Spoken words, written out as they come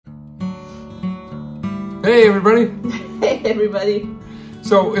Hey everybody! Hey everybody!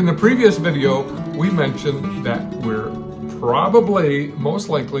 So in the previous video, we mentioned that we're probably, most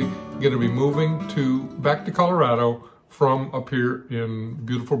likely, going to be moving back to Colorado from up here in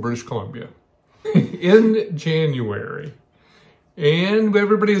beautiful British Columbia in January. And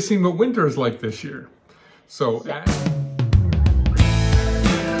everybody has seen what winter is like this year. So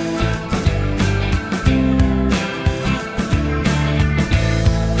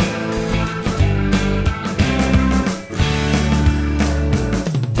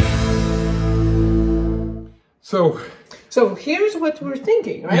So here's what we're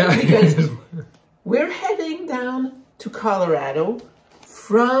thinking, right? Yeah. Because we're heading down to Colorado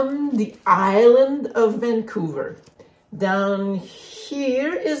from the island of Vancouver. Down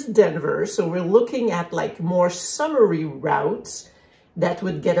here is Denver, so we're looking at like more summery routes that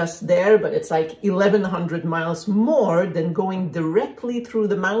would get us there, but it's like 1,100 miles more than going directly through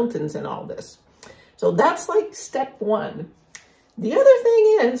the mountains and all this. So that's like step one. The other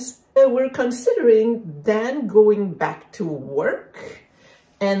thing is, we're considering then going back to work.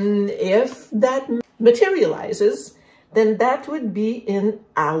 And if that materializes, then that would be in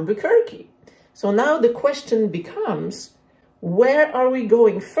Albuquerque. So now the question becomes, where are we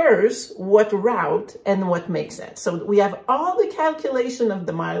going first? What route and what makes sense? So we have all the calculation of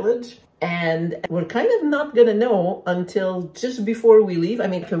the mileage, and we're kind of not going to know until just before we leave. I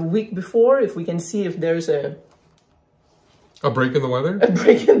mean, a week before, if we can see if there's a break in the weather? A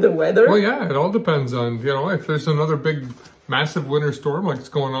break in the weather? Well, yeah, it all depends on, if there's another big, massive winter storm like it's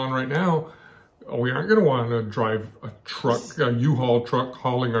going on right now, we aren't going to want to drive a U-Haul truck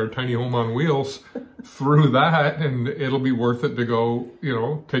hauling our tiny home on wheels through that, and it'll be worth it to go,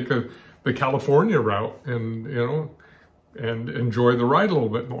 take the California route and, and enjoy the ride a little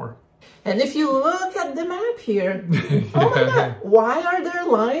bit more. And if you look at the map here, oh my God, why are there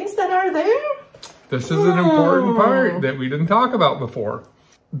lines that are there? This is an important part that we didn't talk about before.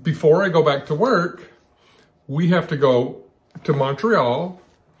 Before I go back to work, we have to go to Montreal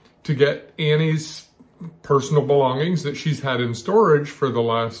to get Annie's personal belongings that she's had in storage for the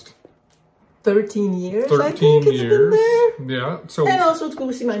last 13 years, 13 I think it's years. Been there. Yeah. So, and also to go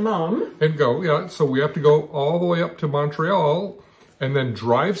see my mom. So we have to go all the way up to Montreal and then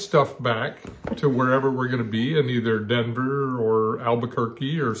drive stuff back to wherever we're going to be in either Denver or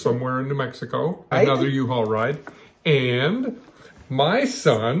Albuquerque or somewhere in New Mexico. Another U-Haul ride. And my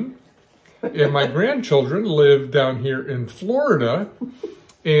son and my grandchildren live down here in Florida,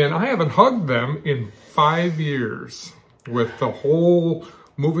 and I haven't hugged them in 5 years with the whole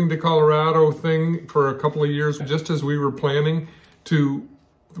moving to Colorado thing for a couple of years, just as we were planning to.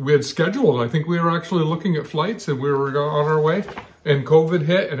 We had scheduled, I think we were actually looking at flights and we were on our way, and COVID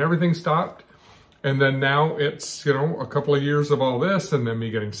hit and everything stopped. And then now it's, a couple of years of all this and then me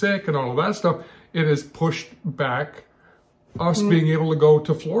getting sick and all of that stuff. It has pushed back us being able to go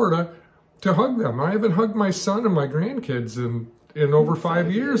to Florida to hug them. I haven't hugged my son and my grandkids in over 5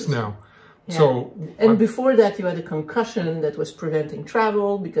 years now. Yeah. So, and before that, you had a concussion that was preventing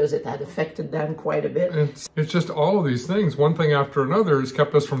travel because it had affected them quite a bit. It's just all of these things, one thing after another, has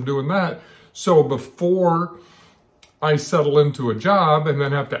kept us from doing that. So before I settle into a job and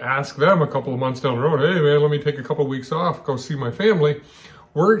then have to ask them a couple of months down the road, hey man, let me take a couple of weeks off, go see my family,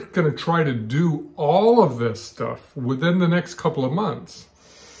 we're going to try to do all of this stuff within the next couple of months.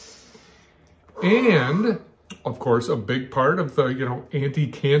 And of course, a big part of the,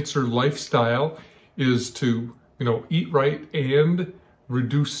 anti-cancer lifestyle is to, eat right and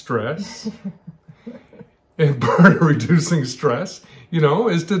reduce stress. And part of reducing stress,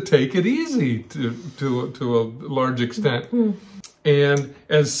 is to take it easy to a large extent. And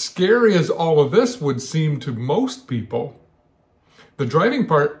as scary as all of this would seem to most people, the driving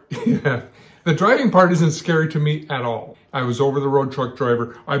part, the driving part isn't scary to me at all. I was over-the-road truck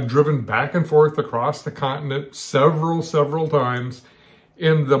driver. I've driven back and forth across the continent several times,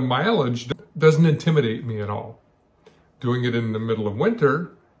 and the mileage doesn't intimidate me at all. Doing it in the middle of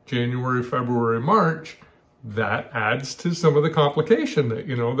winter, January, February, March, that adds to some of the complication that,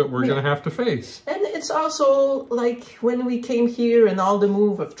 that we're going to have to face. And it's also like when we came here and all the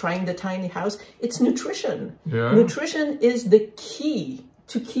move of trying the tiny house, it's nutrition. Yeah. Nutrition is the key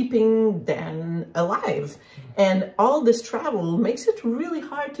to keeping them alive. And all this travel makes it really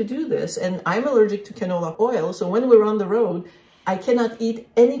hard to do this. And I'm allergic to canola oil. So when we're on the road, I cannot eat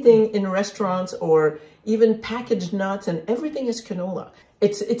anything in restaurants or even packaged nuts, and everything is canola.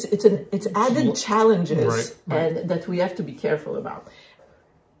 It's added challenges right. And that we have to be careful about.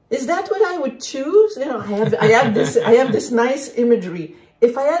 Is that what I would choose? I have this nice imagery.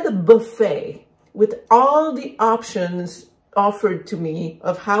 If I had a buffet with all the options offered to me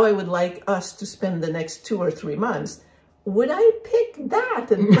of how I would like us to spend the next 2 or 3 months, would I pick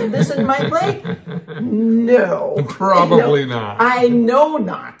that and put this in my plate? No. Probably not. I know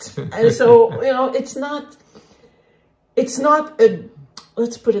not. And so, it's not a,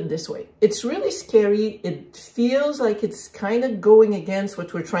 let's put it this way. It's really scary. It feels like it's kind of going against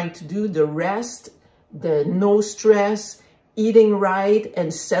what we're trying to do, the rest, the no stress, eating right,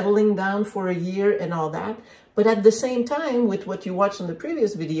 and settling down for a year and all that. But at the same time, with what you watched in the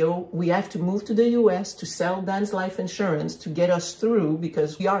previous video, we have to move to the US to sell Dan's life insurance to get us through,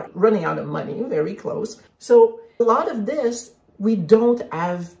 because we are running out of money, very close. So a lot of this, we don't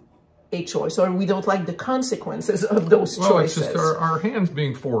have a choice, or we don't like the consequences of those choices. It's just our hands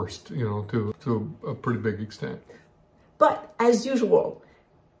being forced, to a pretty big extent. But as usual,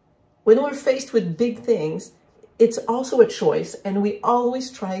 when we're faced with big things, it's also a choice, and we always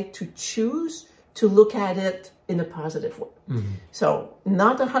try to choose to look at it in a positive way. Mm-hmm. So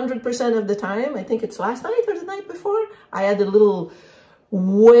not 100% of the time, I think it's last night or the night before, I had a little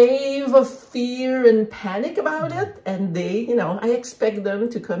wave of fear and panic about it. And I expect them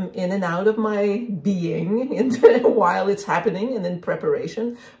to come in and out of my being while it's happening and in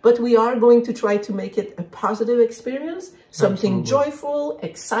preparation. But we are going to try to make it a positive experience, something Absolutely. Joyful,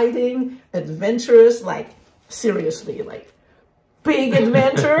 exciting, adventurous, seriously, big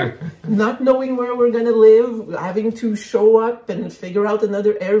adventure, not knowing where we're going to live, having to show up and figure out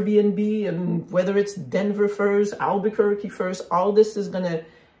another Airbnb, and whether it's Denver first, Albuquerque first, all this is going to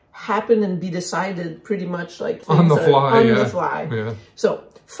happen and be decided pretty much on the fly. On the fly. Yeah. So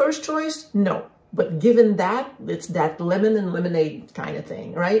first choice, no. But given that, it's that lemon and lemonade kind of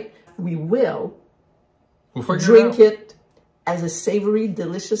thing, right? We'll drink it as a savory,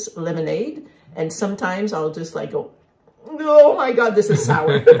 delicious lemonade. And sometimes I'll just go, oh my God, this is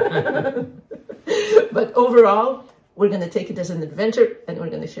sour. But overall, we're going to take it as an adventure, and we're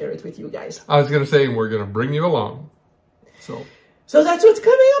going to share it with you guys. I was going to say, we're going to bring you along. So that's what's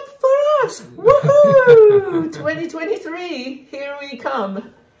coming up for us. Woohoo! 2023, here we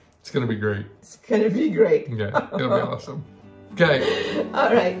come. It's going to be great. It's going to be great. Yeah, it'll be awesome. Okay.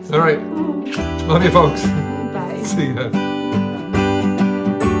 All right. Love you, folks. Bye. See ya.